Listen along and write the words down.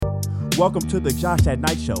Welcome to the Josh at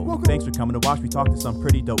Night Show. Thanks for coming to watch me talk to some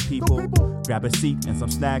pretty dope people. Grab a seat and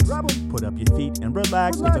some snacks. Put up your feet and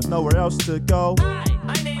relax, cause there's nowhere else to go. Hi,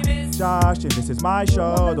 my name is Josh, and this is my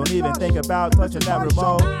show. Don't even think about touching that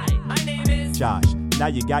remote. Hi, my name is Josh, now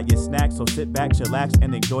you got your snacks, so sit back, chillax,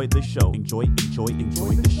 and enjoy the show. Enjoy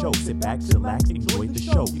the show. Sit back, chillax, enjoy the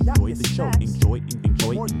show. Enjoy the show.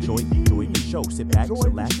 Enjoy the show. Sit back,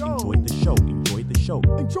 chillax, enjoy the show. Enjoy the show.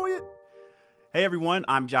 Enjoy it. Hey everyone,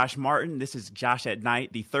 I'm Josh Martin. This is Josh at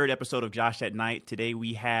Night, the third episode of Josh at Night. Today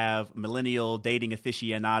we have millennial dating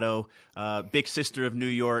aficionado, big sister of New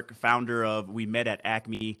York, founder of We Met at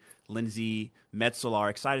Acme, Lindsay Metzelaar.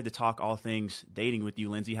 Excited to talk all things dating with you,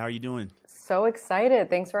 Lindsay. How are you doing? So excited.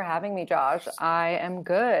 Thanks for having me, Josh. I am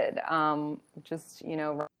good. It's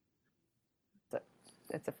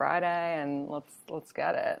a Friday and let's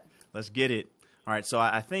get it. Let's get it. All right, so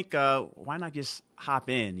I think why not just hop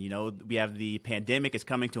in? You know, we have the pandemic is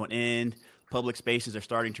coming to an end. Public spaces are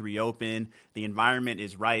starting to reopen. The environment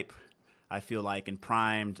is ripe, I feel like, and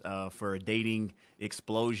primed for a dating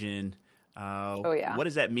explosion. What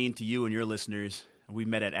does that mean to you and your listeners? We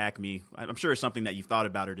met at Acme. I'm sure it's something that you've thought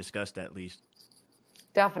about or discussed at least.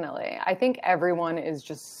 Definitely. I think everyone is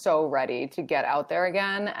just so ready to get out there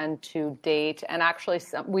again and to date. And actually,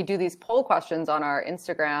 we do these poll questions on our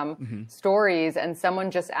Instagram stories, and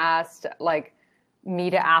someone just asked, me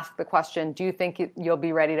to ask the question, do you think you'll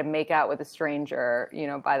be ready to make out with a stranger,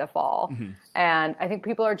 by the fall? And I think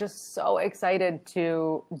people are just so excited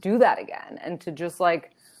to do that again and to just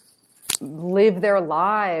live their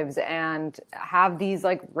lives and have these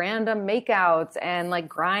random makeouts and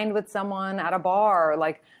grind with someone at a bar.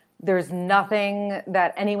 There's nothing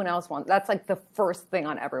that anyone else wants. That's the first thing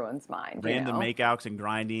on everyone's mind. Random makeouts and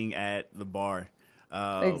grinding at the bar.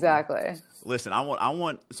 Exactly. Listen, I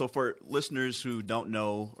want so for listeners who don't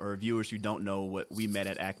know or viewers who don't know what We Met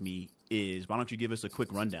at Acme is, why don't you give us a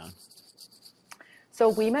quick rundown? So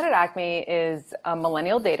We Met at Acme is a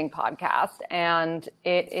millennial dating podcast, and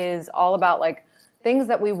it is all about things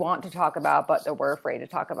that we want to talk about, but that we're afraid to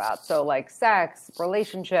talk about. So sex,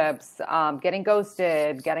 relationships, getting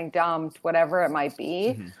ghosted, getting dumped, whatever it might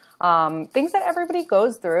be. Things that everybody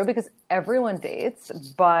goes through because everyone dates,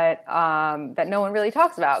 but that no one really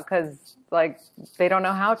talks about because they don't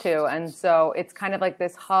know how to. And so it's kind of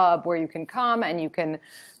this hub where you can come and you can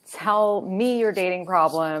tell me your dating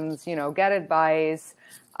problems, get advice.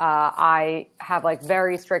 I have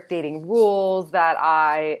very strict dating rules that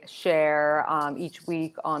I share each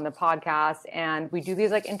week on the podcast. And we do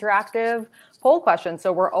these interactive poll questions.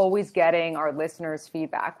 So we're always getting our listeners'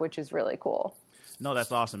 feedback, which is really cool. No,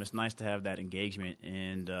 that's awesome. It's nice to have that engagement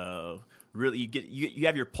and really you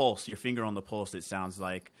have your pulse, your finger on the pulse, it sounds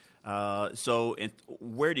like. So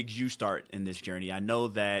where did you start in this journey? I know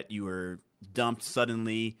that you were dumped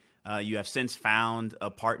suddenly. You have since found a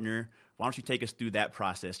partner. Why don't you take us through that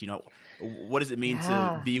process? What does it mean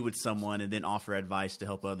to be with someone and then offer advice to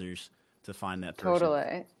help others to find that person?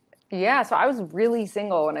 Totally. Yeah. So I was really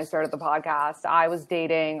single when I started the podcast. I was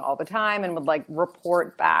dating all the time and would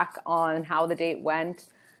report back on how the date went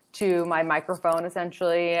to my microphone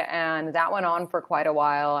essentially. And that went on for quite a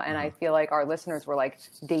while. And I feel like our listeners were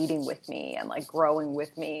dating with me and growing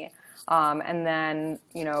with me. And then,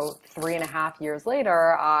 3.5 years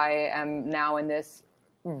later, I am now in this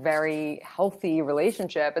very healthy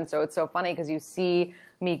relationship. And so it's so funny because you see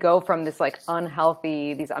me go from this these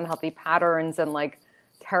unhealthy patterns and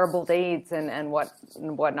terrible dates and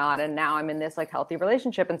whatnot. And now I'm in this healthy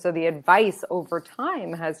relationship. And so the advice over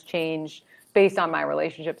time has changed based on my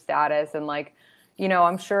relationship status. And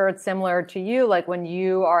I'm sure it's similar to you. When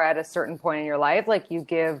you are at a certain point in your life, you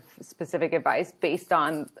give specific advice based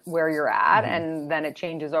on where you're at, and then it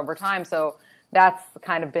changes over time. So that's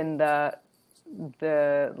kind of been the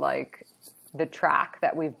track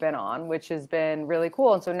that we've been on, which has been really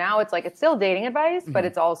cool. And so now it's it's still dating advice, but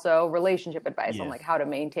it's also relationship advice on how to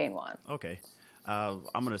maintain one. Okay. I'm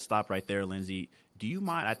going to stop right there, Lindsay. Do you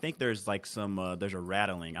mind? I think there's there's a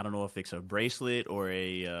rattling. I don't know if it's a bracelet or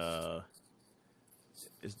a,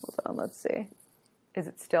 Hold on, let's see. Is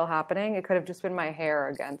it still happening? It could have just been my hair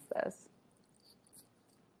against this.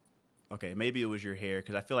 Okay, maybe it was your hair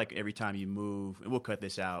because I feel like every time you move, and we'll cut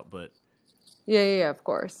this out, but. Yeah, of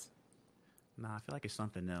course. Nah, I feel like it's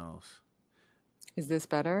something else. Is this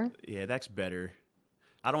better? Yeah, that's better.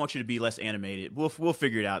 I don't want you to be less animated. We'll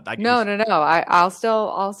figure it out. No. I'll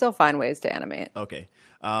still find ways to animate. Okay,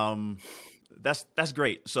 that's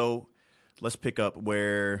great. So let's pick up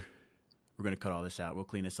where we're gonna cut all this out. We'll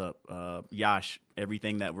clean this up. Yash,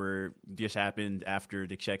 everything that just happened after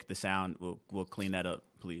to check the sound, we'll clean that up,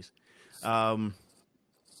 please.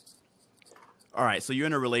 All right, so you're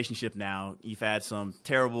in a relationship now. You've had some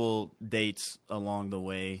terrible dates along the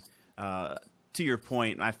way. To your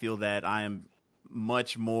point, I feel that I am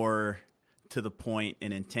much more to the point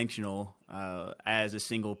and intentional as a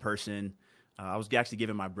single person. I was actually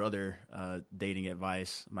giving my brother dating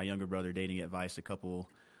advice, my younger brother dating advice a couple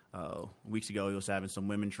weeks ago. He was having some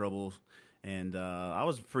women troubles. And I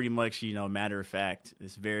was pretty much, matter of fact.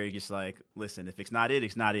 It's very just like, listen, if it's not it,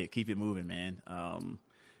 it's not it. Keep it moving, man.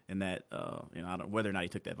 And that, I don't whether or not he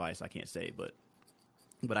took that advice, I can't say, but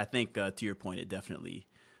I think to your point, it definitely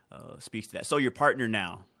speaks to that. So your partner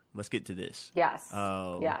now, let's get to this. Yes.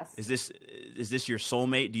 Yes. Is this your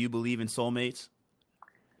soulmate? Do you believe in soulmates?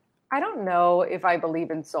 I don't know if I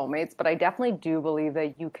believe in soulmates, but I definitely do believe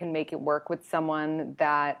that you can make it work with someone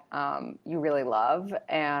that you really love,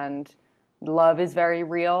 and love is very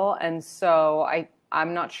real. And so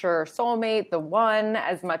I'm not sure soulmate, the one,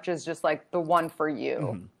 as much as just like the one for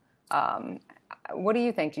you. Mm-hmm. What do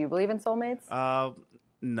you think? Do you believe in soulmates?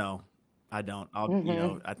 No, I don't.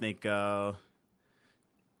 Mm-hmm. I think to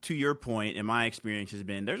your point, in my experience has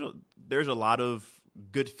been there's a lot of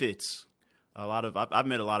good fits. I've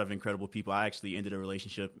met a lot of incredible people. I actually ended a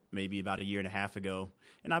relationship maybe about a year and a half ago,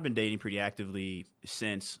 and I've been dating pretty actively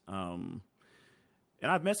since. And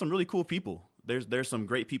I've met some really cool people. There's some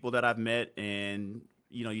great people that I've met, and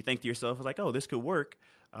you think to yourself like, oh, this could work,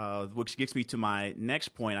 which gets me to my next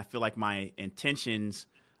point. I feel like my intentions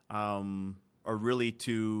are really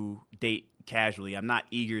to date casually. I'm not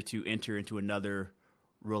eager to enter into another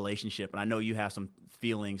relationship, and I know you have some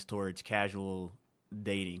feelings towards casual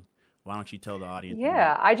dating. Why don't you tell the audience?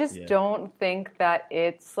 Yeah, I just don't think that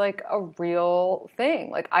it's like a real thing.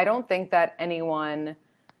 Like, I don't think that anyone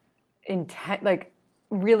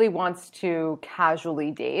really wants to casually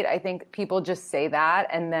date. I think people just say that,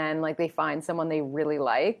 and then like they find someone they really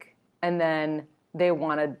like, and then they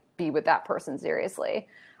want to be with that person seriously.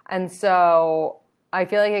 And so I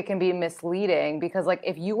feel like it can be misleading, because like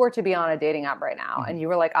if you were to be on a dating app right now and you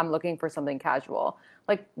were like, I'm looking for something casual,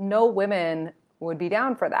 like no women would be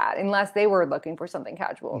down for that unless they were looking for something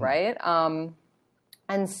casual, right?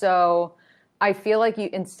 And so I feel like you,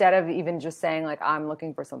 instead of even just saying like, I'm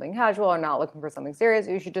looking for something casual or not looking for something serious,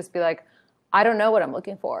 you should just be like, I don't know what I'm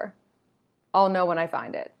looking for. I'll know when I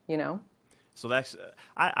find it, So that's,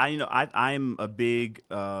 I'm a big,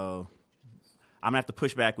 I'm gonna have to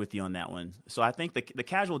push back with you on that one. So I think the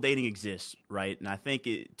casual dating exists, right? And I think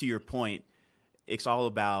to your point, it's all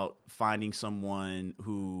about finding someone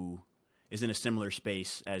who is in a similar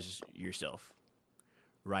space as yourself,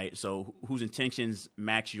 right? So whose intentions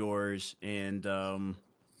match yours, and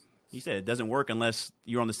you said it doesn't work unless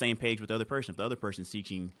you're on the same page with the other person. If the other person's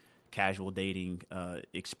seeking casual dating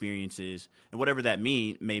experiences, and whatever that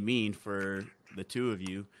may mean for the two of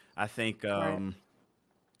you, I think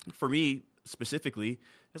for me specifically,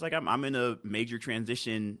 it's like I'm in a major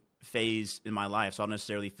transition phase in my life, so I don't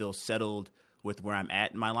necessarily feel settled with where I'm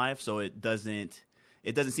at in my life. So it doesn't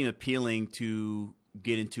seem appealing to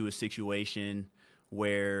get into a situation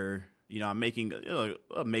where I'm making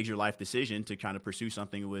a major life decision to kind of pursue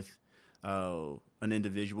something with an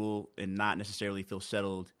individual and not necessarily feel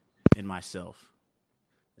settled in myself.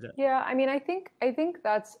 Yeah, I mean, I think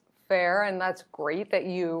that's fair, and that's great that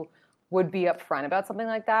you would be upfront about something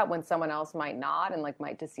like that when someone else might not, and like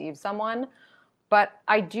might deceive someone. But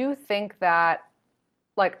I do think that,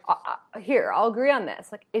 like, here, I'll agree on this.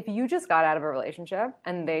 Like, if you just got out of a relationship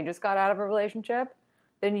and they just got out of a relationship,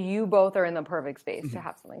 then you both are in the perfect space to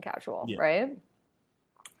have something casual, right?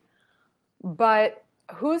 But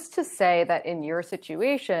who's to say that in your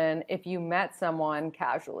situation, if you met someone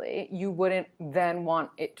casually, you wouldn't then want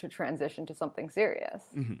it to transition to something serious?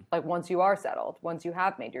 Like once you are settled, once you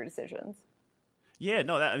have made your decisions. Yeah,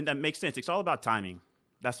 no, that makes sense. It's all about timing.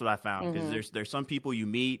 That's what I found, because there's some people you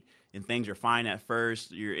meet and things are fine at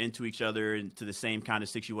first. You're into each other, into the same kind of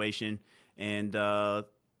situation, and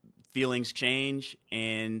feelings change.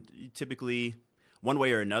 And typically, one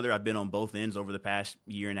way or another, I've been on both ends over the past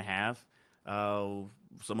year and a half.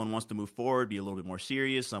 Someone wants to move forward, be a little bit more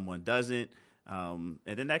serious. Someone doesn't, and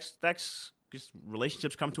then that's just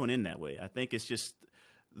relationships come to an end that way. I think it's just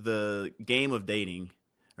the game of dating,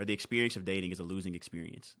 or the experience of dating, is a losing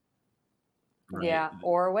experience. Right? Yeah,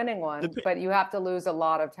 or a winning one, but you have to lose a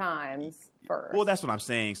lot of times first. Well, that's what I'm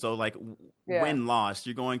saying. So, like, win loss,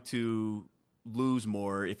 you're going to lose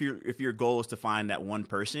more. If your goal is to find that one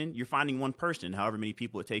person, you're finding one person. However many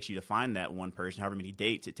people it takes you to find that one person, however many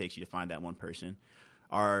dates it takes you to find that one person,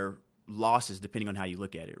 are losses depending on how you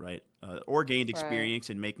look at it, right? Or gained experience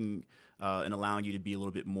and making and allowing you to be a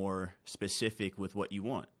little bit more specific with what you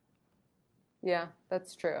want. Yeah,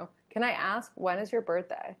 that's true. Can I ask, when is your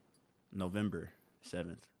birthday? November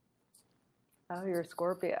 7th. Oh, you're a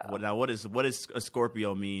Scorpio. What does a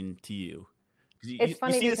Scorpio mean to you? 'Cause It's you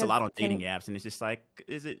funny see this a because lot on dating apps, and it's just like,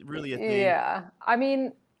 is it really a thing? yeah, I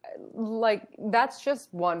mean, like that's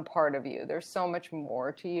just one part of you. There's so much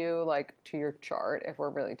more to you, like to your chart, if we're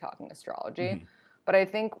really talking astrology. But I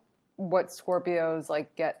think what Scorpios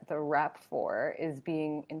like get the rep for is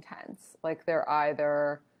being intense. Like they're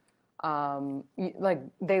either like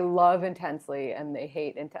they love intensely and they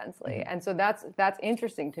hate intensely. And so that's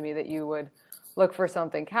interesting to me that you would look for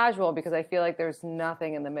something casual because I feel like there's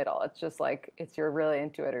nothing in the middle. It's just like it's you're really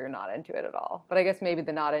into it or you're not into it at all. But I guess maybe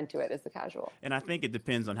the not into it is the casual. And I think it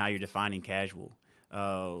depends on how you're defining casual.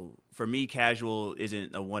 For me, casual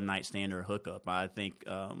isn't a one night stand or a hookup. I think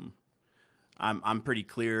I'm pretty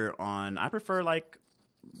clear on. I prefer like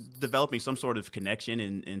developing some sort of connection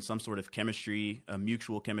and some sort of chemistry, a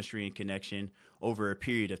mutual chemistry and connection over a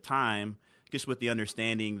period of time, just with the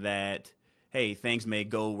understanding that, hey, things may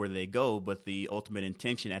go where they go, but the ultimate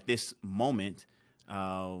intention at this moment,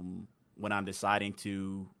 when I'm deciding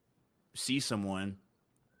to see someone,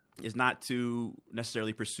 is not to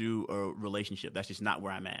necessarily pursue a relationship. That's just not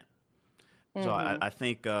where I'm at. So I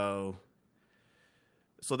think so.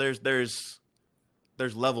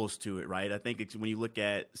 There's levels to it, right? I think it's when you look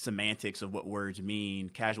at semantics of what words mean,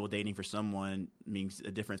 casual dating for someone means a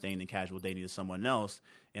different thing than casual dating to someone else.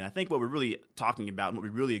 And I think what we're really talking about and what we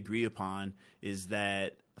really agree upon is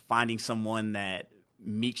that finding someone that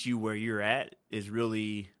meets you where you're at is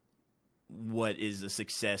really what is a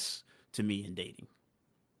success to me in dating.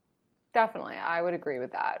 Definitely, I would agree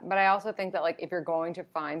with that. But I also think that like if you're going to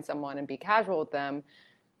find someone and be casual with them,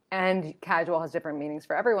 and casual has different meanings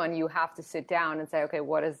for everyone, you have to sit down and say, okay,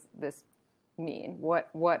 what does this mean? What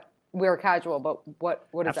we're casual, but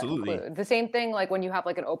what does Absolutely. that include? The same thing like when you have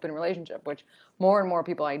like an open relationship, which more and more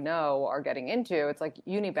people I know are getting into. It's like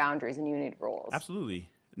you need boundaries and you need rules. Absolutely.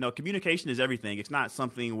 No, communication is everything. It's not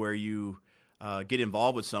something where you get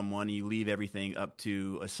involved with someone and you leave everything up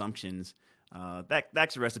to assumptions.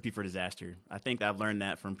 That's a recipe for disaster. I think I've learned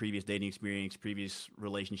that from previous dating experience, previous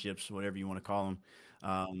relationships, whatever you want to call them.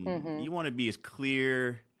 You want to be as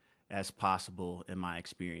clear as possible in my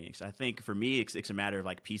experience. I think for me, it's a matter of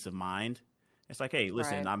like peace of mind. It's like, hey,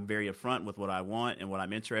 listen, Right. I'm very upfront with what I want and what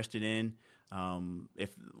I'm interested in. If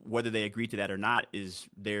whether they agree to that or not is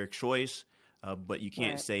their choice, but you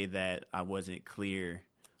can't Right. say that I wasn't clear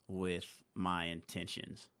with my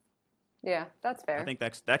intentions. Yeah, that's fair. I think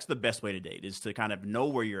that's the best way to date is to kind of know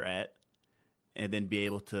where you're at and then be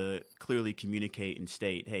able to clearly communicate and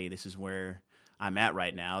state, hey, this is where I'm at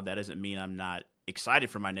right now. That doesn't mean I'm not excited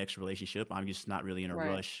for my next relationship. I'm just not really in a Right.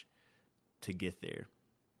 rush to get there.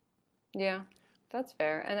 Yeah, that's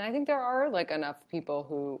fair. And I think there are like enough people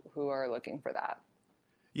who are looking for that.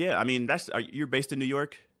 Yeah, I mean, you're based in New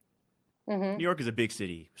York? New York is a big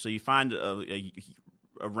city. So you find a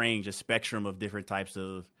range, a spectrum of different types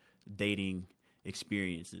of dating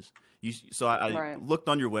experiences. I Right. looked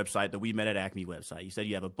on your website, the We Met at Acme website. You said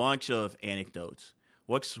you have a bunch of anecdotes.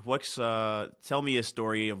 Tell me a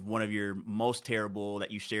story of one of your most terrible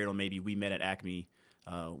that you shared on maybe We Met at Acme,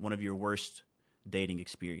 one of your worst dating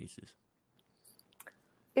experiences.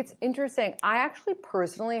 It's interesting. I actually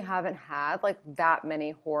personally haven't had like that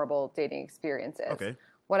many horrible dating experiences. Okay.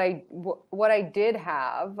 What I did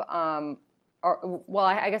have, I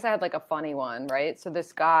guess I had like a funny one, right? So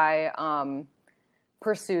this guy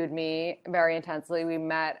pursued me very intensely. We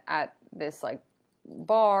met at this like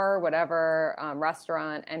bar, whatever,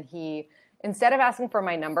 restaurant, and he, instead of asking for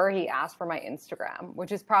my number, he asked for my Instagram,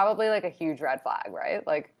 which is probably like a huge red flag, right?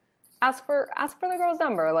 Like ask for the girl's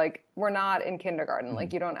number. Like we're not in kindergarten.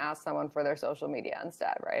 Like you don't ask someone for their social media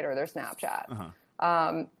instead, right? Or their Snapchat.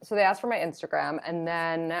 So they asked for my Instagram, and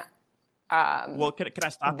then Well, can I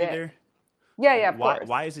stop you there? yeah, of course.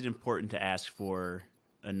 Why is it important to ask for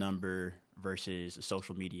a number versus a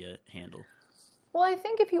social media handle? Well, I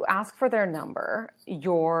think if you ask for their number,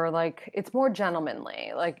 you're like, it's more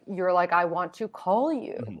gentlemanly. Like, you're like, I want to call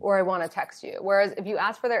you or I want to text you. Whereas if you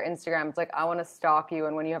ask for their Instagram, it's like, I want to stalk you.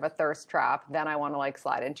 And when you have a thirst trap, then I want to like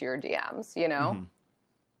slide into your DMs, you know?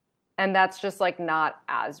 And that's just like not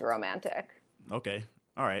as romantic. Okay.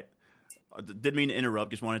 All right. Didn't mean to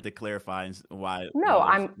interrupt. Just wanted to clarify why. No, why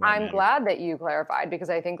I'm matters. glad that you clarified because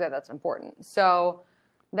I think that that's important. So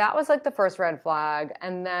that was like the first red flag.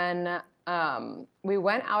 And then we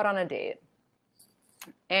went out on a date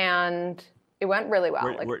and it went really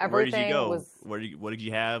well. Where did you go? Was, What did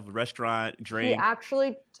you have? Restaurant, drink?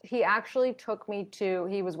 he actually took me to,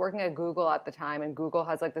 he was working at Google at the time, and Google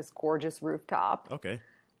has like this gorgeous rooftop. Okay.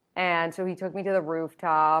 And so he took me to the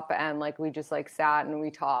rooftop and like we just like sat and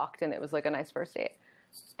we talked and it was like a nice first date.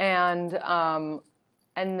 And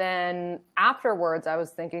then afterwards, I was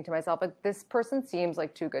thinking to myself, like, this person seems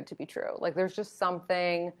like too good to be true. Like, there's just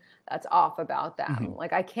something that's off about them.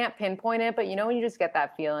 Like, I can't pinpoint it, but you know, when you just get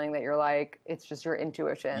that feeling that you're like, it's just your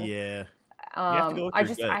intuition. Yeah. You have to go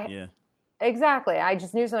with your gut. Yeah. Exactly. I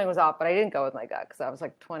just knew something was off, but I didn't go with my gut because I was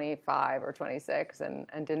like 25 or 26 and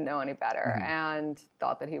didn't know any better and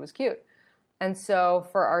thought that he was cute. And so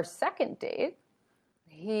for our second date,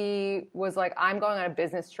 he was like, I'm going on a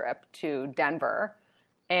business trip to Denver.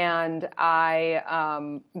 And I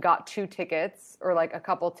got 2 tickets or like a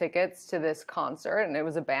couple tickets to this concert. And it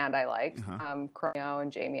was a band I liked, Chromeo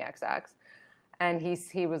and Jamie XX. And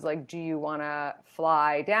he was like, do you want to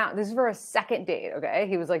fly down? This is for a second date, okay?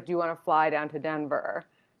 He was like, do you want to fly down to Denver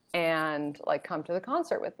and like come to the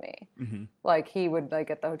concert with me? Like he would like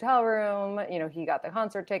get the hotel room, you know, he got the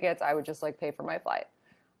concert tickets. I would just like pay for my flight.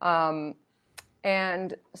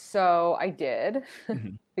 And so I did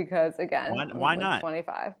because again, why not?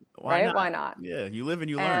 25, right? Not? Why not? Yeah, you live and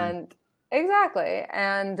you learn. And exactly.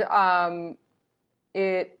 And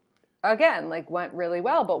it again like went really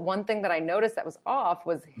well. But one thing that I noticed that was off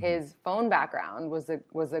was his phone background was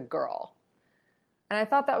a girl. And I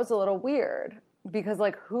thought that was a little weird because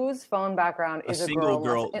like whose phone background is a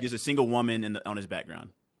girl? There's a single woman on his background.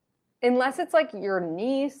 Unless it's like your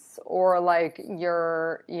niece or like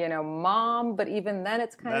your, you know, mom, but even then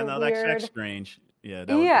it's kind of weird. That's strange. Yeah.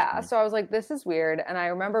 Yeah. So I was like, this is weird. And I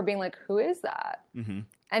remember being like, who is that?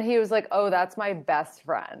 And he was like, oh, that's my best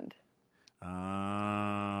friend.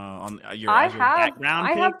 I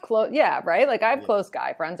have close, yeah, right? Like I have close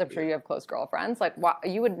guy friends. I'm sure you have close girlfriends. Like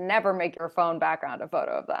you would never make your phone background a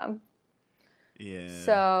photo of them. Yeah.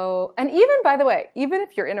 So, and even by the way, even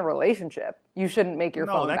if you're in a relationship, you shouldn't make your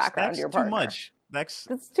phone background your partner. That's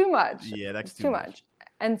too much. Yeah, that's too much.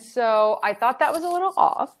 And so I thought that was a little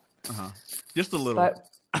off. Just a little. But,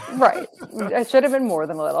 right. It should have been more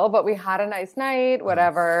than a little, but we had a nice night,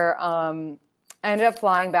 whatever. I ended up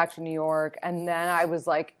flying back to New York, and then I was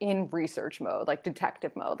like in research mode, like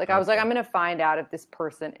detective mode. Like I was like, I'm going to find out if this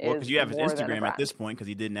person is because you have his Instagram at this point because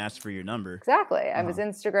he didn't ask for your number. Exactly. I have his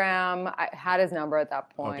Instagram. I had his number at that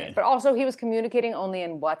point. Okay. But also he was communicating only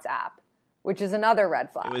in WhatsApp, which is another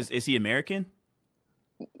red flag. Is he American?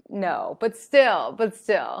 No, but still.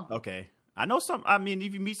 Okay. I know I mean,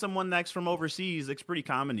 if you meet someone that's from overseas, it's pretty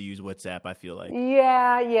common to use WhatsApp, I feel like.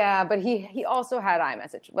 Yeah. But he also had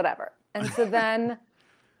iMessage, whatever. And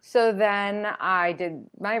so then I did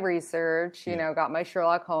my research, you know, got my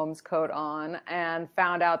Sherlock Holmes coat on and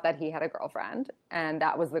found out that he had a girlfriend and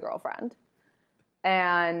that was the girlfriend.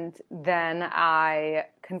 And then I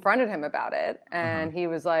confronted him about it and he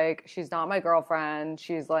was like, she's not my girlfriend.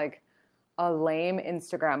 She's like a lame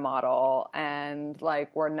Instagram model and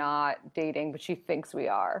like we're not dating, but she thinks we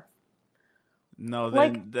are. No,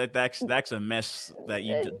 then like, that's a mess that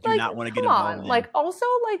you do not want to get involved in. Like also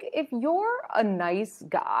like if you're a nice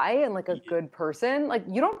guy and like a good person, like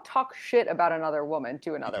you don't talk shit about another woman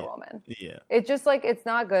to another woman. Yeah. It's just like it's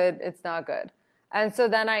not good. It's not good. And so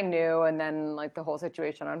then I knew, and then like the whole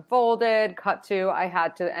situation unfolded. Cut to I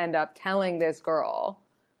had to end up telling this girl,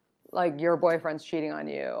 like your boyfriend's cheating on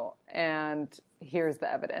you, and here's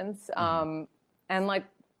the evidence. And like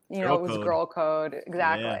you know, it was girl code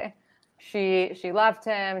exactly. Yeah. She left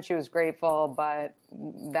him. She was grateful, but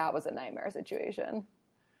that was a nightmare situation.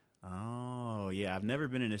 Oh, yeah. I've never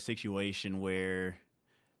been in a situation where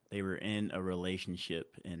they were in a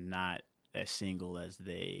relationship and not as single as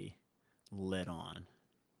they let on.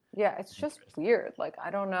 Yeah, it's just weird. Like,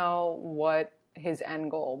 I don't know what his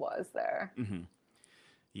end goal was there.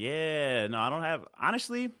 Yeah, no, I don't have...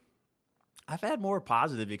 Honestly, I've had more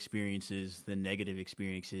positive experiences than negative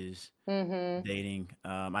experiences dating.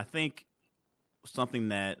 I think something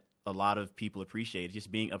that a lot of people appreciate is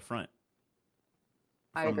just being upfront.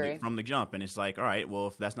 I agree. From the jump. And it's like, all right, well,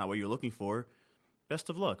 if that's not what you're looking for, best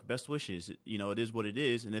of luck, best wishes. You know, it is what it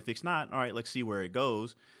is. And if it's not, all right, let's see where it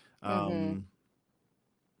goes. But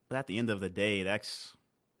at the end of the day, that's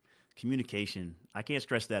communication. I can't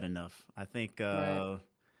stress that enough. I think, and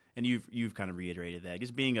you've kind of reiterated that.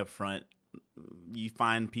 Just being upfront, you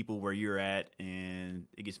find people where you're at, and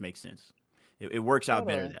it just makes sense. It works out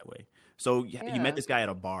better that way. So you met this guy at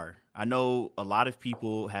a bar. I know a lot of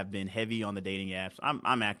people have been heavy on the dating apps.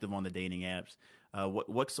 I'm active on the dating apps.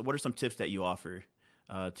 What are some tips that you offer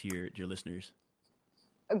to your listeners?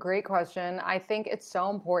 A great question. I think it's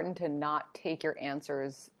so important to not take your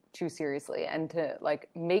answers too seriously and to like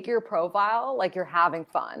make your profile like you're having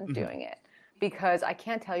fun doing it. Because I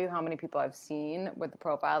can't tell you how many people I've seen with the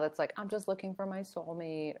profile that's like, I'm just looking for my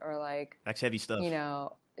soulmate, or like... That's heavy stuff. You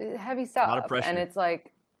know, heavy stuff. A lot of pressure. And it's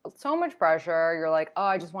like, so much pressure. You're like, oh,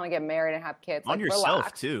 I just want to get married and have kids. On Like, yourself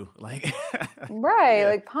relax. too. Like, Right. yeah.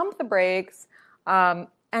 Like pump the brakes.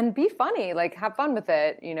 And be funny, like have fun with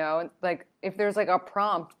it, you know? Like if there's like a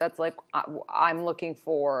prompt that's like I'm looking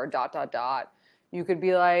for dot dot dot, you could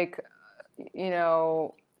be like, you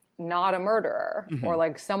know, not a murderer or Hmm.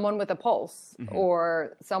 like someone with a pulse Hmm.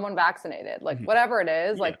 or someone vaccinated, like Hmm. whatever it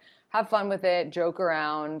is, Yeah. like have fun with it, joke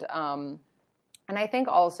around. And I think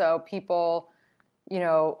also people, you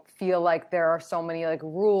know, feel like there are so many like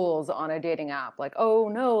rules on a dating app. Like, oh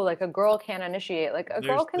no, like a girl can't initiate. Like a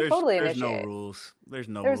girl can totally There's no initiate. rules. There's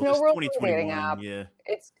no There's rules. no It's rules on a dating 2021. app. Yeah.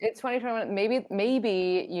 It's 2021.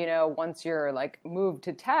 Maybe, you know, once you're like moved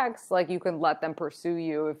to text, like you can let them pursue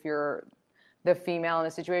you if you're the female in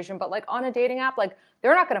the situation. But like on a dating app, like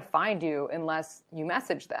they're not going to find you unless you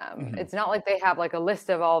message them. Hmm. It's not like they have like a list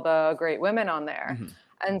of all the great women on there. Hmm.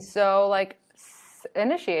 And so like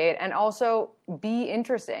initiate and also be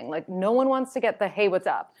interesting. Like no one wants to get the, hey, what's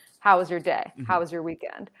up? How was your day? How Hmm. was your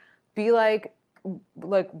weekend? Be like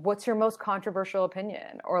what's your most controversial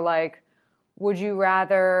opinion? Or like, would you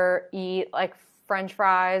rather eat like French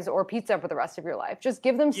fries or pizza for the rest of your life? Just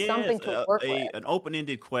give them Yes, something to work with. an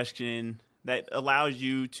open-ended question that allows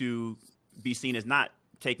you to be seen as not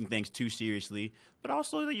taking things too seriously, but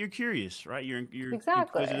also that you're curious, right? You're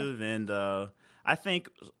Exactly. inquisitive, and I think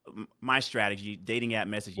my strategy, dating app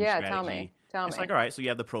messaging Yeah, tell me. strategy, Tell it's like, me. all right, so you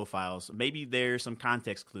have the profiles. Maybe there's some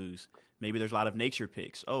context clues. Maybe there's a lot of nature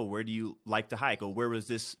pics. Oh, where do you like to hike? Or where was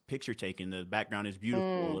this picture taken? The background is beautiful.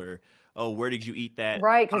 Mm. Or oh, where did you eat that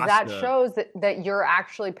Right, because that pasta? shows that you're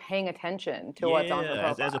actually paying attention to what's on her Yeah,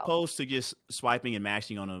 as profile. opposed to just swiping and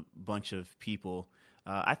matching on a bunch of people.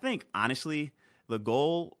 I think honestly, the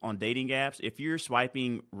goal on dating apps, if you're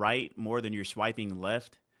swiping right more than you're swiping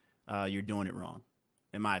left, you're doing it wrong,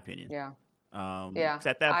 in my opinion. Yeah. Yeah, 'Cause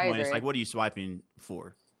at that I point, it's agree. like, what are you swiping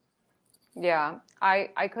for? Yeah,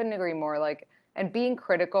 I couldn't agree more. Like, and being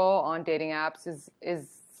critical on dating apps is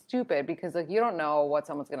stupid because like you don't know what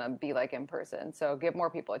someone's gonna be like in person. So give more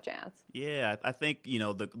people a chance. Yeah, I think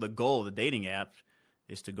the goal of the dating app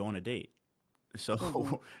is to go on a date. Hmm.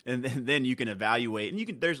 So, and then you can evaluate, and you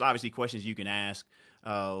can. There's obviously questions you can ask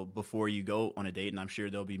before you go on a date, and I'm sure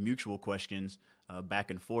there'll be mutual questions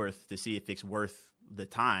back and forth to see if it's worth the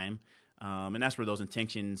time. And that's where those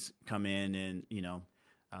intentions come in, and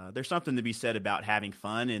there's something to be said about having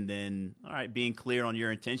fun, and then all right, being clear on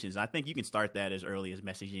your intentions. I think you can start that as early as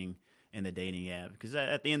messaging in the dating app, because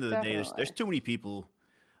at the end of the day, there's Definitely. too many people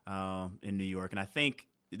in New York, and I think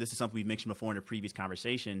this is something we mentioned before in a previous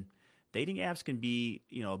conversation. Dating apps can be,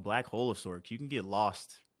 a black hole of sorts. You can get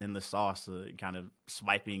lost in the sauce, kind of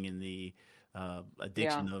swiping in the Yeah.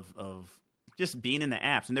 addiction of just being in the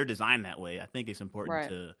apps, and they're designed that way. I think it's important Right.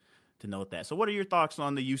 to note that. So, what are your thoughts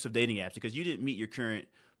on the use of dating apps? Because you didn't meet your current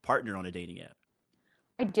partner on a dating app.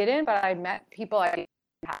 I didn't, but I met people I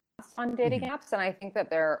passed on dating Hmm. apps, and I think that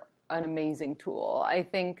they're an amazing tool. I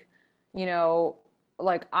think, you know,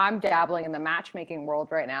 like I'm dabbling in the matchmaking world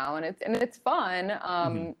right now, and it's fun,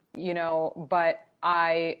 Hmm. you know, but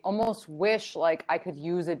I almost wish like I could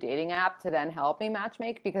use a dating app to then help me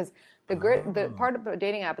matchmake because the Oh. part of a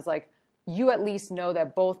dating app is like you at least know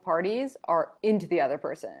that both parties are into the other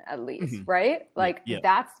person at least, Hmm. right? Yeah. Like Yeah.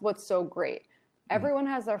 that's what's so great. Hmm. Everyone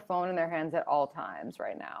has their phone in their hands at all times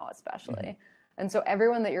right now, Hmm. especially. And so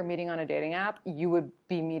everyone that you're meeting on a dating app, you would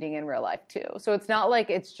be meeting in real life too. So it's not like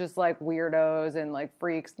it's just like weirdos and like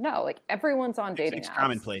freaks. No, like everyone's on dating It's apps.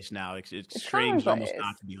 commonplace now. It's It's strange almost commonplace.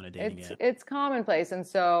 not to be on a dating app. It's commonplace. And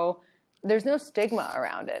so there's no stigma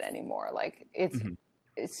around it anymore. Like Hmm.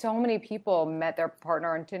 so many people met their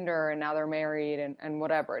partner on Tinder and now they're married and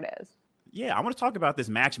whatever it is. Yeah, I want to talk about this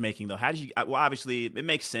matchmaking though. How did you? Well, obviously, it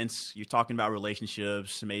makes sense. You're talking about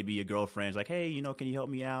relationships. Maybe your girlfriend's like, "Hey, can you help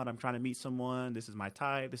me out? I'm trying to meet someone. This is my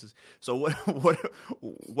type. This is so." What?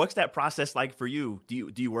 What's that process like for you? Do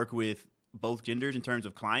you work with both genders in terms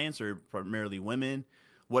of clients, or primarily women?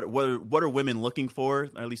 What are women looking for?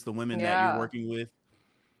 At least the women that you're Yeah. working with.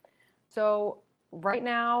 So right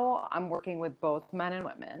now I'm working with both men and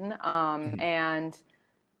women. Hmm. And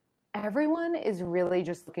everyone is really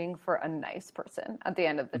just looking for a nice person at the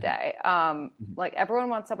end of the Hmm. day. Hmm. Like everyone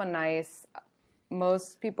wants someone nice.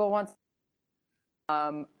 Most people want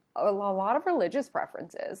a lot of religious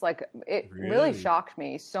preferences. Like it really Really? shocked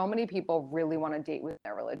me. So many people really want to date with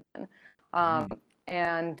their religion. Um, Mm.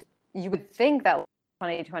 and you would think that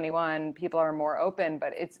 2021 people are more open,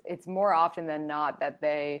 but it's more often than not that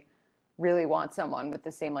they really want someone with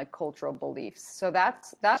the same like cultural beliefs. So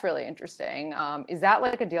that's really interesting. Is that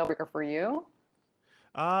like a deal breaker for you?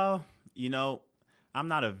 Uh, you know, I'm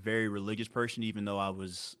not a very religious person, even though I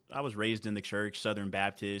was raised in the church, Southern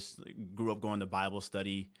Baptist, grew up going to Bible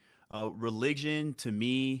study. Religion to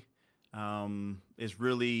me is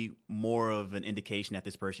really more of an indication that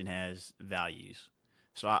this person has values.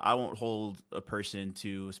 So I won't hold a person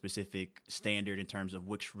to a specific standard in terms of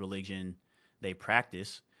which religion they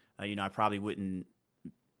practice. I probably wouldn't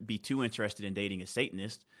be too interested in dating a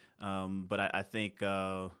Satanist, but I think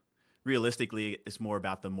realistically, it's more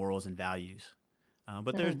about the morals and values.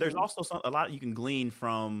 But there's Hmm. also a lot you can glean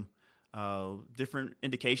from different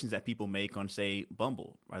indications that people make on, say,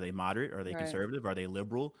 Bumble. Are they moderate? Are they Right. conservative? Are they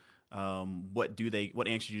liberal? What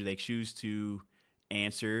answer do they choose to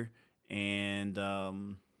answer? And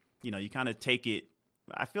you kind of take it.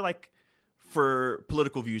 I feel like for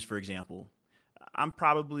political views, for example, I'm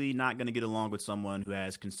probably not going to get along with someone who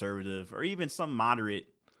has conservative or even some moderate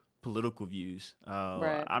political views.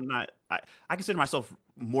 Right. I'm not. I consider myself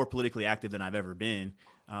more politically active than I've ever been,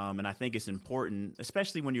 and I think it's important,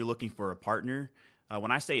 especially when you're looking for a partner.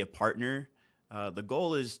 When I say a partner, the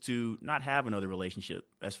goal is to not have another relationship,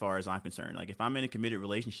 as far as I'm concerned. Like if I'm in a committed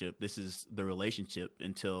relationship, this is the relationship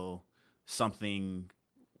until something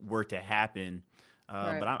were to happen.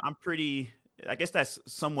 But Right. I'm pretty. I guess that's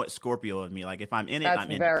somewhat Scorpio of me. Like if I'm in it, That's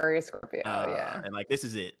I'm in it, very Scorpio. Yeah. and like this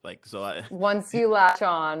is it. Like so, Once you latch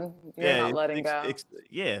on, you're yeah, not letting go.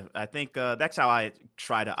 yeah. I think that's how I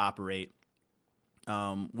try to operate.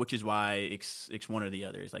 Which is why it's one or the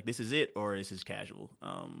other. It's like this is it or this is casual.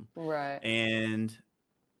 Right. And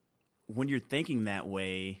when you're thinking that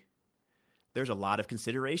way, there's a lot of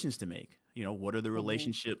considerations to make. What are the Hmm.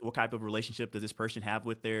 relationship? What type of relationship does this person have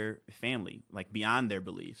with their family, like beyond their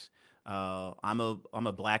beliefs? I'm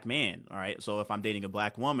a black man, all right. So if I'm dating a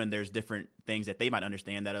black woman, there's different things that they might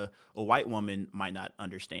understand that a white woman might not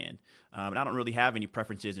understand. And I don't really have any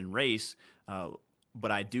preferences in race, but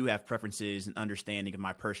I do have preferences and understanding of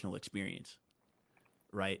my personal experience,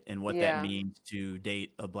 right? And what that Yeah. means to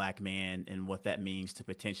date a black man and what that means to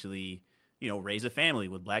potentially, raise a family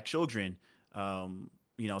with black children.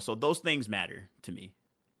 So those things matter to me.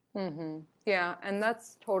 Yeah. And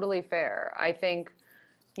that's totally fair. I think,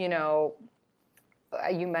 you know,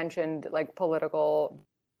 you mentioned like political,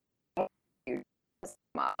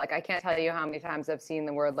 like I can't tell you how many times I've seen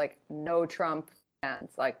the word like no Trump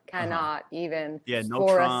fans, like Uh huh. cannot even Yeah. No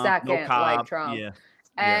for a Trump, no second like Cobb. Trump. Yeah.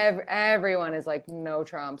 Yep. Everyone is like no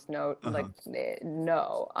Trumps, no Uh like huh.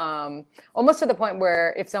 no. Almost to the point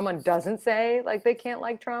where if someone doesn't say like they can't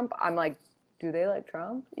like Trump, I'm like, do they like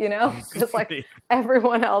Trump? Because like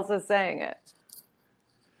everyone else is saying it.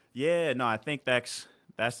 Yeah. No, I think that's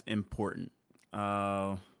important.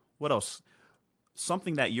 Uh, what else?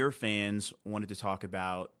 Something that your fans wanted to talk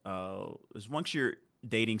about is once you're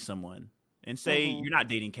dating someone, and say Hmm. you're not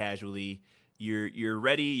dating casually, you're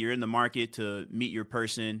ready, you're in the market to meet your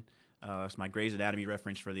person. It's my Grey's Anatomy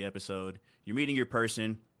reference for the episode. You're meeting your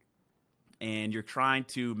person, and you're trying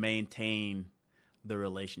to maintain the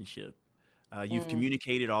relationship. You've Mm.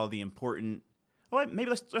 communicated all the important. Well, maybe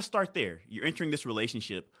let's start there. You're entering this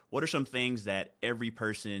relationship. What are some things that every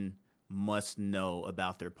person must know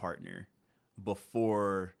about their partner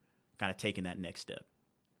before kind of taking that next step?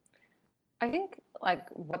 I think like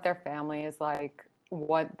what their family is like,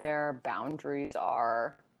 what their boundaries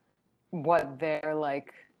are, what their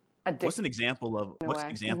like What's addiction an example of in a what's an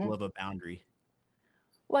way. example of a boundary?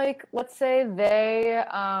 Like let's say they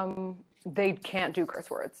can't do curse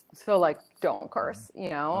words, so like don't Mhm. curse,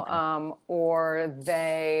 Okay. or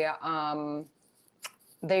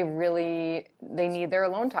they really they need their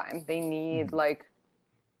alone time. They need Hmm. like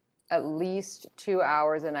at least 2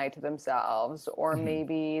 hours a night to themselves, or Hmm.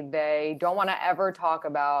 maybe they don't want to ever talk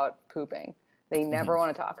about pooping. They Hmm. never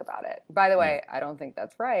want to talk about it. By the Yeah. way, I don't think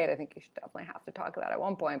that's right. I think you should definitely have to talk about it at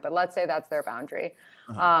one point, but let's say that's their boundary.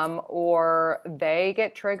 Uh-huh. Or they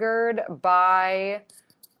get triggered by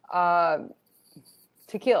uh,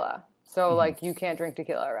 tequila. So, Hmm. like, you can't drink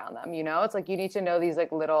tequila around them, It's like you need to know these,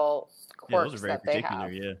 like, little Yeah, those are quirks very that they particular.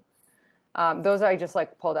 have. Yeah. Those I just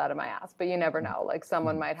like pulled out of my ass, but you never know. Like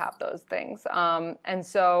someone Hmm. might have those things. And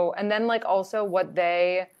then like also what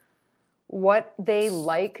they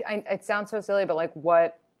like. It sounds so silly, but like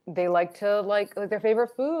what they like to like their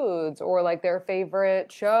favorite foods or like their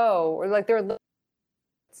favorite show or like their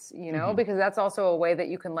lists, Hmm. because that's also a way that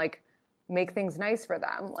you can like make things nice for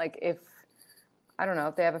them. Like if I don't know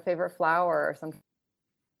if they have a favorite flower or something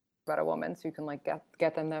about a woman, so you can like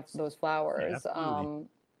get them those Yeah, flowers. absolutely.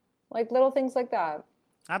 Like little things like that.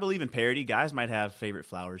 I believe in parody. Guys might have favorite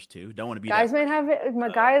flowers too. Don't want to be that Guys might person. have it. My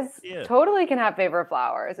Uh, guys yeah. totally can have favorite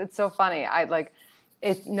flowers. It's so funny. I like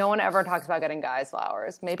it. No one ever talks about getting guys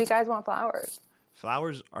flowers. Maybe guys want flowers.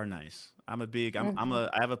 Flowers are nice. I'm a big. I'm Hmm. a.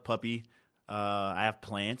 I have a puppy. I have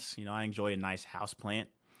plants. You know, I enjoy a nice house plant.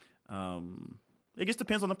 Um, it just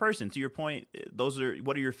depends on the person. To your point, those are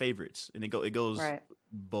what are your favorites, and it goes Right.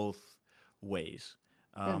 both ways.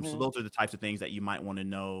 So Hmm. those are the types of things that you might want to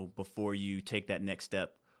know before you take that next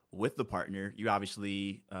step with the partner. You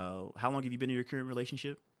obviously, how long have you been in your current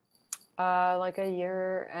relationship? Like a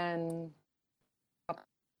year and.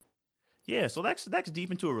 Yeah, so that's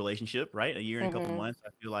deep into a relationship, right? A year and a couple Hmm. months, I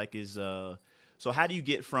feel like is so how do you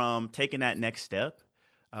get from taking that next step?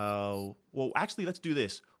 Well, actually, let's do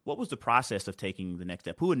this. What was the process of taking the next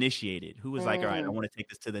step? Who initiated? Who was like, all right, I Mm, want to take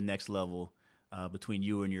this to the next level between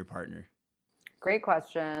you and your partner? great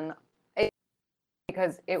question.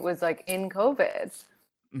 Because it was like in COVID.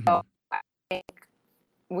 Hmm. So I think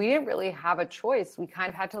we didn't really have a choice. We kind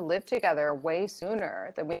of had to live together way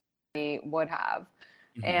sooner than we would have.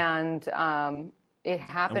 Hmm. And it And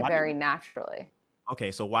happened why did very naturally.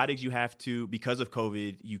 okay, so why did you have to because of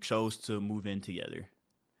COVID, you chose to move in together?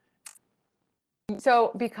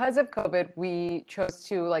 So because of COVID, we chose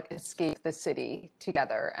to like escape the city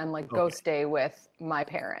together and like go Okay. stay with my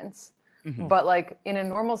parents. Hmm. But like in a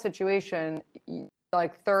normal situation,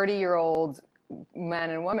 like 30-year-old men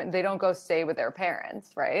and women, they don't go stay with their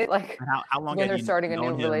parents, right? Like And how long when had they're you starting a new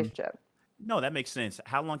known him? relationship. No, that makes sense.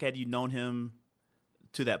 How long had you known him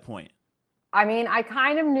to that point? I mean, I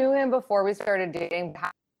kind of knew him before we started dating.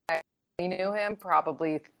 I knew him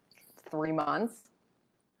probably 3 months.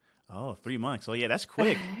 Oh, 3 months. Oh yeah, that's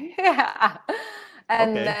quick. Yeah.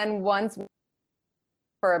 And Okay. then once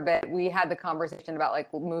for a bit, we had the conversation about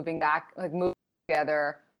like moving back, like moving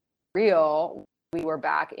together real. We were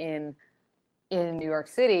back in New York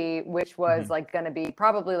City, which was Hmm. like going to be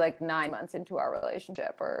probably like 9 months into our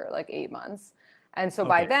relationship or like 8 months. And so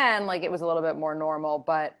by Okay. then, like it was a little bit more normal,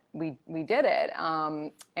 but we did it.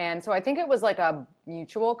 And so I think it was like a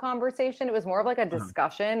mutual conversation. It was more of like a Uh-huh.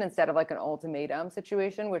 discussion instead of like an ultimatum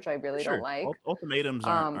situation, which I For really don't sure. like. Ultimatums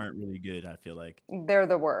aren't Um, aren't really good, I feel like. they're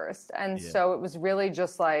the worst. And Yeah. so it was really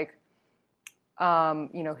just like,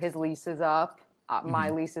 his lease is up. My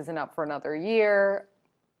Hmm. lease isn't up for another year.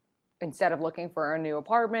 Instead of looking for a new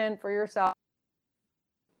apartment for yourself,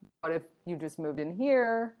 what if you just moved in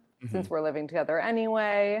here Hmm. since we're living together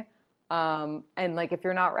anyway? And like if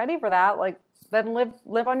you're not ready for that, like then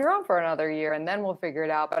live on your own for another year and then we'll figure it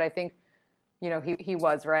out. But I think, he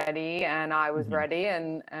was ready and I was Hmm. ready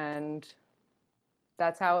and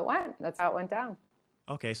that's how it went. That's how it went down.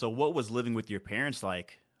 Okay, so what was living with your parents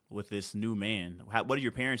like with this new man? What do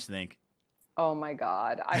your parents think? Oh my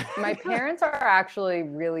God. My parents are actually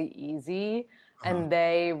really easy Uh-huh. and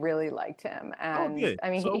they really liked him. Oh, And good. I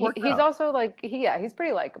mean, So it worked he's out. also like, yeah, he's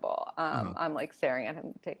pretty likable. Uh-huh. I'm like staring at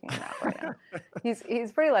him taking a nap right now.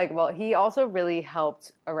 He's pretty likable. He also really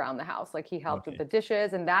helped around the house. Like he helped with Okay. the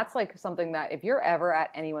dishes. And that's like something that if you're ever at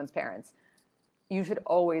anyone's parents, you should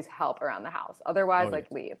always help around the house. Otherwise, Oh, like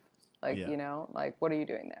yes. leave. Like, Yeah. like what are you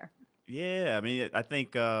doing there? Yeah. I mean, I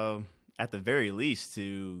think at the very least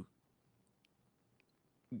to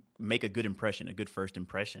make a good impression, a good first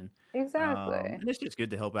impression. Exactly. And it's just good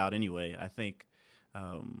to help out anyway. I think,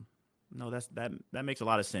 um, no, that makes a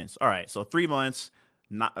lot of sense. All right, so 3 months,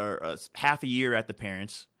 not or half a year at the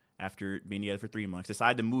parents after being together for 3 months,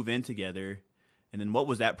 decide to move in together, and then what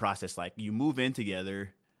was that process like? You move in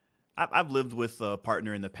together. I've lived with a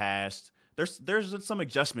partner in the past. There's some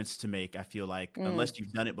adjustments to make. I feel like Mm. unless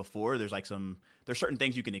you've done it before, there's certain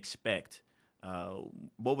things you can expect. Uh,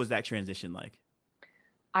 what was that transition like?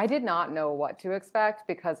 I did not know what to expect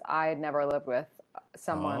because I had never lived with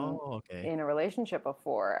someone Oh, okay. in a relationship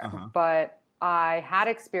before. Uh-huh. But I had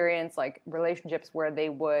experienced like relationships where they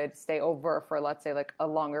would stay over for, let's say, like a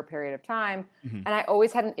longer period of time. Mhm. And I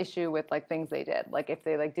always had an issue with like things they did, like if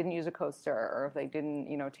they like didn't use a coaster or if they didn't,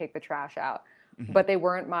 take the trash out. Mhm. But they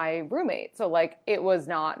weren't my roommate. So like it was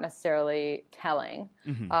not necessarily telling.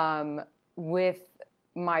 Mhm. Um, with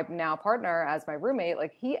my now partner as my roommate,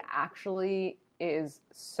 like he actually is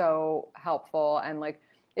so helpful and like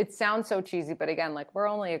it sounds so cheesy, but again, like we're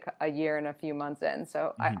only a year and a few months in,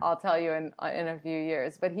 so Mhm. I'll tell you in a few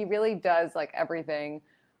years. But he really does like everything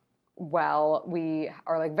well. We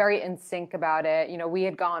are like very in sync about it. We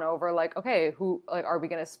had gone over like, okay, who like are we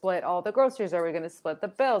going to split all the groceries? Are we going to split the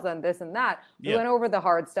bills and this and that? We Yeah. went over the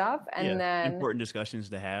hard stuff, Yeah. and then Important discussions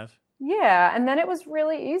to have. yeah, and then it was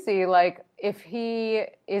really easy. Like if he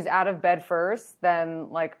is out of bed first, then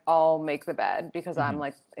like I'll make the bed because I'm Mhm.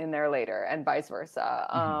 like in there later and vice versa.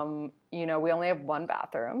 Mhm. We only have one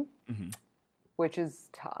bathroom, Mhm. which is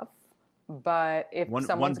tough. But if One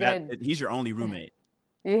someone's bat. gonna He's your only roommate.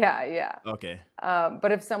 yeah, yeah. Okay.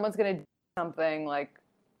 But if someone's gonna do something like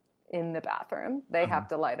in the bathroom. They Uh-huh. have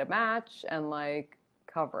to light a match and like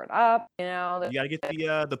cover it up, you know. You got to get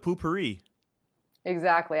the poopery.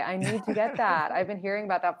 Exactly. I need to get that. I've been hearing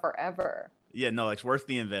about that forever. Yeah, no, it's worth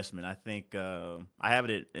the investment. I think I have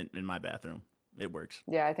it in my bathroom. It works.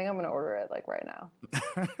 Yeah, I think I'm gonna order it like right now.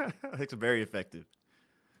 It's very effective.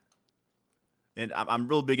 And I'm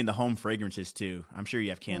real big into home fragrances too. I'm sure you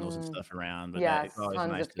have candles and Mm, stuff around, but that it's yes, always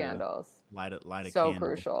tons nice of to candles. light a So candle.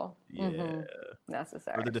 crucial. Yeah. Or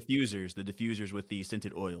Necessary. the diffusers with the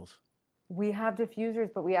scented oils. We have diffusers,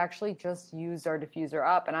 but we actually just used our diffuser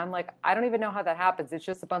up. And I'm like, I don't even know how that happens. It's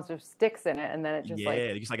just a bunch of sticks in it, and then it just Yeah, like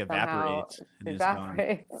it just like somehow evaporates and then it's gone.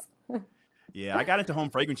 evaporates. Yeah, I got into home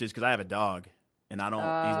fragrances because I have a dog, and I don't.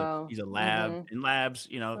 Oh, He's a lab. mm-hmm. In labs,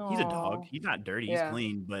 he's a dog. Oh, He's not dirty. He's yeah.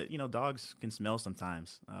 clean, but dogs can smell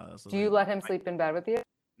sometimes. So Do you let him sleep in bed with you?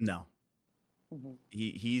 no, Hmm.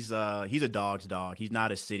 he's a dog's dog. He's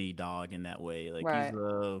not a city dog in that way. Like he's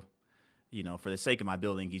Right. for the sake of my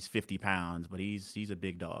building, he's 50 pounds, but he's a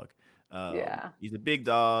big dog. Yeah. He's a big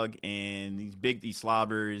dog, and he's big. He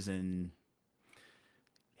slobbers and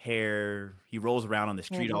hair. He rolls around on the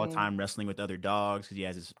street all the Hmm. time, wrestling with other dogs because he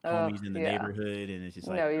has his Oh, homies in the yeah. neighborhood, and it's just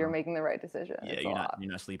like, No, you're making the right decision. yeah, It's a lot.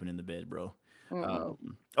 you're not sleeping in the bed, bro. Mm-mm.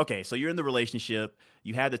 Okay, so you're in the relationship.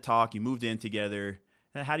 You had the talk. You moved in together.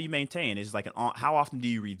 And how do you maintain? Is like how often do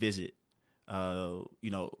you revisit,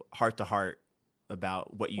 heart to heart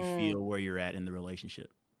about what you Mm. feel, where you're at in the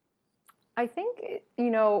relationship? I think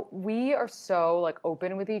we are so like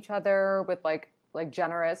open with each other, with like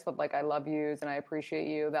generous with like I love yous and I appreciate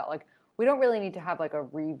you, that like we don't really need to have like a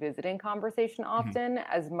revisiting conversation Hmm. often,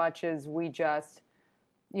 as much as we just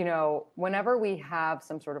whenever we have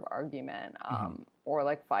some sort of argument Hmm. or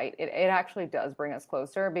like fight, it actually does bring us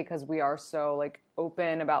closer, because we are so like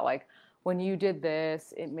open about like, when you did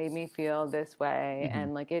this, it made me feel this way, Hmm.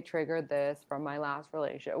 and like it triggered this from my last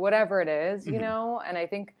relationship, whatever it is, Hmm. and I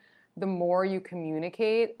think the more you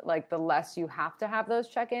communicate, like the less you have to have those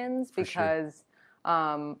check-ins, For sure. because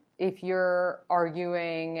if you're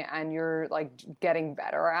arguing and you're like getting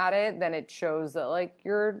better at it, then it shows that like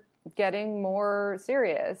you're getting more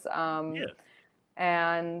serious. Yeah.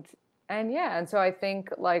 And yeah, and so I think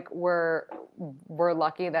like we're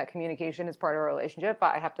lucky that communication is part of a relationship.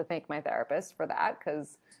 But I have to thank my therapist for that,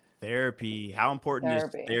 because Therapy. How important has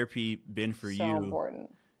therapy, therapy been for so you?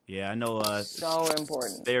 important, Yeah, I know. so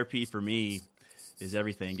important. Therapy for me is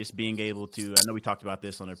everything. Just being able to. I know we talked about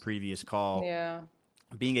this on a previous call. Yeah.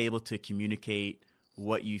 Being able to communicate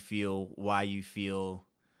what you feel, why you feel,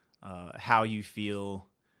 how you feel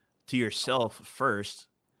to yourself first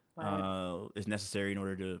Right. is necessary in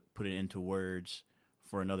order to put it into words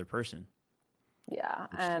for another person, Yeah.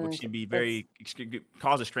 which And should be it's,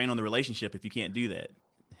 cause a strain on the relationship if you can't do that.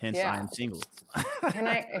 Hence, I yeah. am single. Can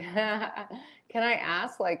I can I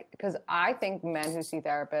ask, like, because I think men who see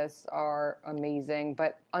therapists are amazing,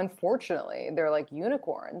 but unfortunately they're like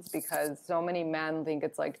unicorns, because so many men think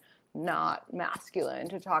it's like not masculine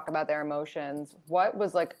to talk about their emotions. What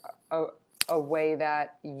was like a a way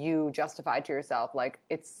that you justified to yourself like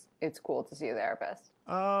it's cool to see a therapist?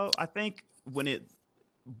 I think when it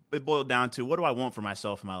boiled down to what do I want for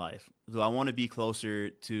myself in my life? Do I want to be closer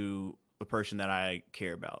to a person that I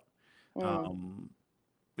care about? Mm, Um,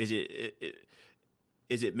 is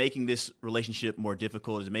is it making this relationship more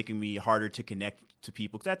difficult? Is it making me harder to connect to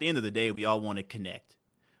people? Because at the end of the day, we all want to connect.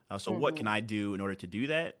 So what can mm-hmm. I do in order to do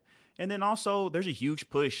that? And then also, there's a huge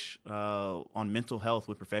push on mental health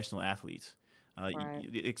with professional athletes. Right.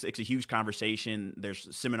 It's a huge conversation. There's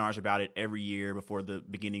seminars about it every year before the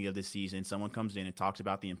beginning of the season. Someone comes in and talks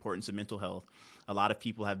about the importance of mental health. A lot of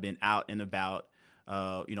people have been out and about,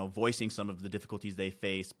 voicing some of the difficulties they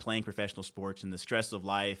face playing professional sports and the stress of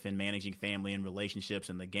life and managing family and relationships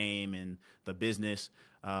and the game and the business.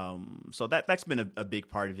 So that's been a big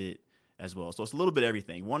part of it as well. So it's a little bit of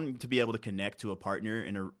everything. One, to be able to connect to a partner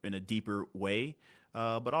in a deeper way,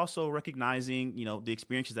 but also recognizing, the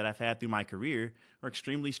experiences that I've had through my career are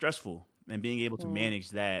extremely stressful, and being able to Mm,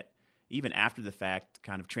 manage that even after the fact,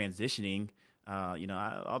 kind of transitioning.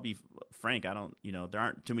 I'll be frank. I don't, there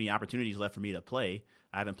aren't too many opportunities left for me to play.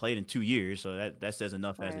 I haven't played in 2 years, so that says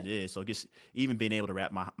enough as right. it is. So just even being able to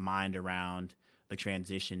wrap my mind around the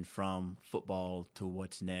transition from football to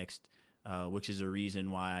what's next, which is a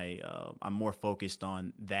reason why I'm more focused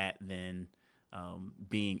on that than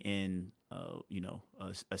being in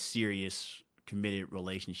a serious committed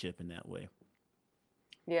relationship in that way.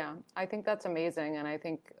 Yeah, I think that's amazing, and I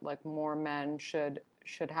think like more men should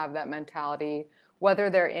have that mentality, whether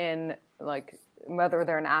they're in like whether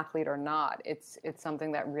they're an athlete or not. It's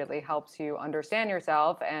something that really helps you understand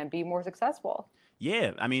yourself and be more successful.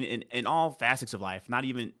 Yeah, I mean, in all facets of life, not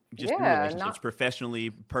even just in Yeah, relationships, not professionally,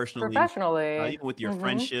 personally, professionally. even with your Hmm.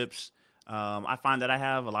 friendships. I find that I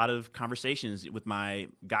have a lot of conversations with my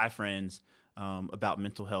guy friends about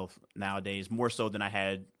mental health nowadays, more so than I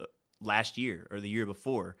had last year or the year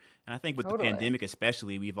before. And I think with the Totally. pandemic,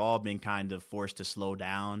 especially, we've all been kind of forced to slow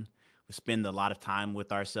down. We spend a lot of time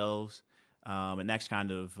with ourselves, and that's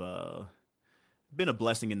kind of been a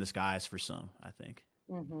blessing in disguise for some, I think.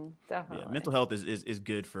 Yeah, mental Definitely. health is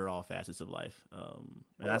good for all facets of life, and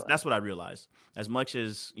Totally. that's what I realized. As much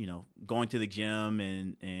as going to the gym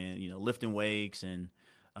and lifting weights and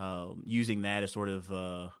using that as sort of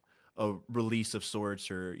a release of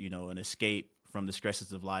sorts, or an escape from the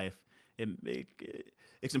stresses of life,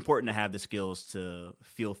 it's important to have the skills to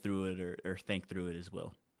feel through it or think through it as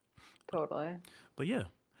well. Totally. But yeah,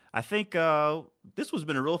 I think this has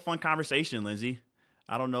been a real fun conversation, Lindsay.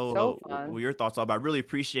 I don't know So what fun. your thoughts are, but I really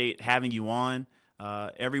appreciate having you on.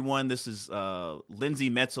 Everyone, this is Lindsay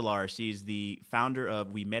Metzelar. She's the founder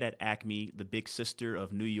of We Met at Acme, the big sister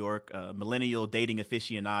of New York, millennial dating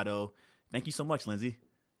aficionado. Thank you so much, Lindsay.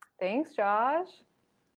 Thanks, Josh.